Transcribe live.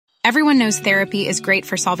Everyone knows therapy is great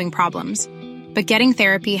for solving problems, but getting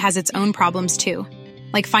therapy has its own problems too,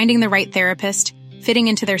 like finding the right therapist, fitting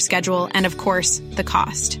into their schedule, and of course, the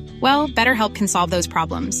cost. Well, BetterHelp can solve those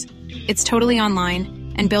problems. It's totally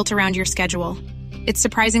online and built around your schedule. It's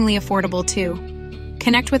surprisingly affordable too.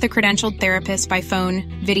 Connect with a credentialed therapist by phone,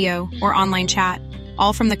 video, or online chat,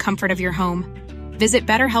 all from the comfort of your home. Visit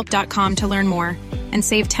BetterHelp.com to learn more and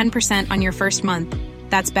save 10% on your first month.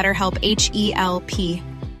 That's BetterHelp, H-E-L-P.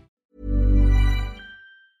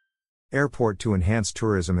 Airport to enhance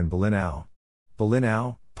tourism in Bolinao.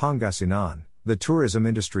 Bolinao, Pangasinan. The tourism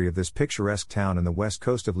industry of this picturesque town in the west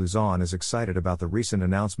coast of Luzon is excited about the recent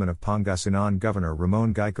announcement of Pangasinan Governor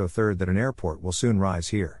Ramon Gaico III that an airport will soon rise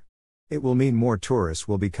here. It will mean more tourists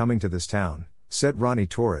will be coming to this town, said Ronnie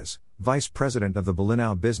Torres, Vice President of the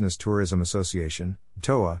Bolinao Business Tourism Association,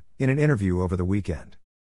 TOA, in an interview over the weekend.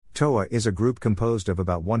 TOA is a group composed of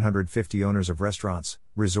about 150 owners of restaurants,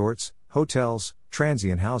 resorts, hotels,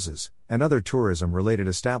 transient houses, and other tourism-related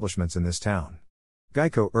establishments in this town.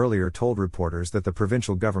 Geico earlier told reporters that the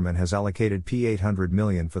provincial government has allocated $800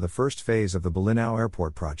 million for the first phase of the Bolinao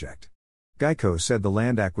Airport project. Geico said the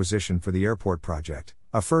land acquisition for the airport project,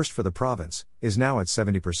 a first for the province, is now at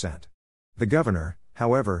 70%. The governor,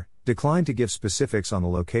 however, declined to give specifics on the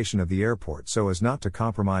location of the airport so as not to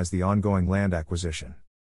compromise the ongoing land acquisition.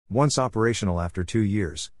 Once operational after 2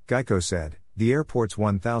 years, Geico said, the airport's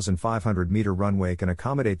 1,500-meter runway can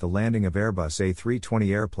accommodate the landing of Airbus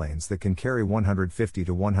A320 airplanes that can carry 150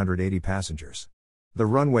 to 180 passengers. The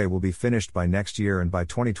runway will be finished by next year, and by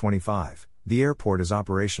 2025, the airport is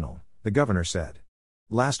operational, the governor said.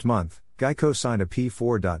 Last month, Geico signed a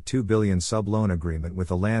P4.2 billion sub-loan agreement with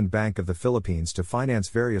the Land Bank of the Philippines to finance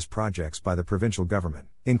various projects by the provincial government,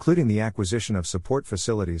 including the acquisition of support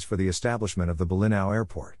facilities for the establishment of the Bolinao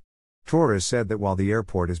Airport. Torres said that while the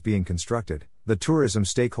airport is being constructed, the tourism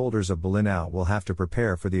stakeholders of Bolinao will have to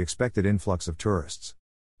prepare for the expected influx of tourists.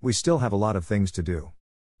 We still have a lot of things to do.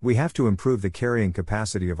 We have to improve the carrying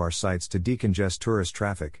capacity of our sites to decongest tourist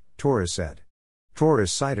traffic, Torres said.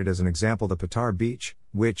 Torres cited as an example the Pitar Beach,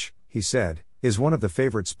 which, he said, is one of the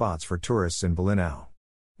favorite spots for tourists in Bolinao.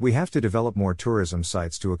 We have to develop more tourism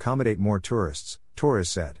sites to accommodate more tourists, Torres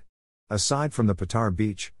said. Aside from the Pitar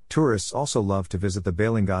Beach, tourists also love to visit the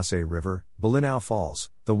Balingase River, Bolinao Falls,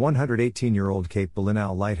 the 118-year-old Cape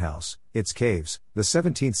Bolinao Lighthouse, its caves, the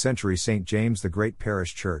 17th-century St. James the Great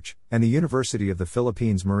Parish Church, and the University of the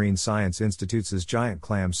Philippines Marine Science Institute's giant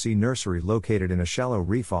clam sea nursery located in a shallow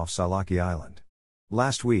reef off Salaki Island.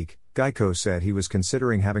 Last week, Geico said he was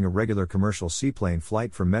considering having a regular commercial seaplane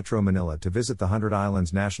flight from Metro Manila to visit the 100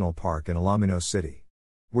 Islands National Park in Alaminos City.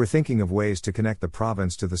 We're thinking of ways to connect the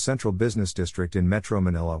province to the central business district in Metro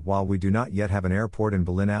Manila while we do not yet have an airport in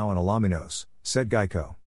Bolinao and Alaminos, said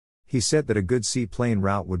Geico. He said that a good seaplane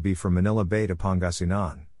route would be from Manila Bay to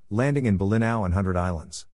Pangasinan, landing in Bolinao and 100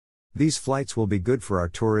 Islands. These flights will be good for our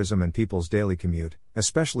tourism and people's daily commute,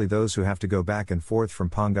 especially those who have to go back and forth from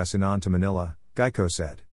Pangasinan to Manila, Geico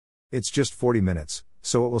said. It's just 40 minutes,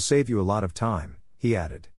 so it will save you a lot of time, he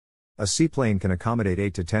added. A seaplane can accommodate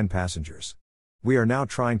 8 to 10 passengers. We are now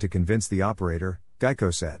trying to convince the operator,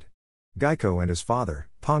 Geico said. Geico and his father,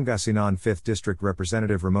 Pangasinan 5th District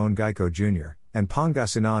Representative Ramon Geico Jr., and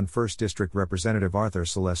Pangasinan 1st District Representative Arthur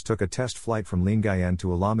Celeste took a test flight from Lingayen to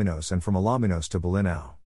Alaminos and from Alaminos to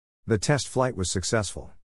Bolinao. The test flight was successful.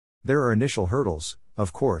 There are initial hurdles,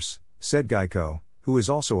 of course, said Geico, who is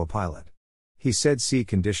also a pilot. He said sea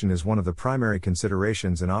condition is one of the primary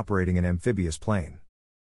considerations in operating an amphibious plane.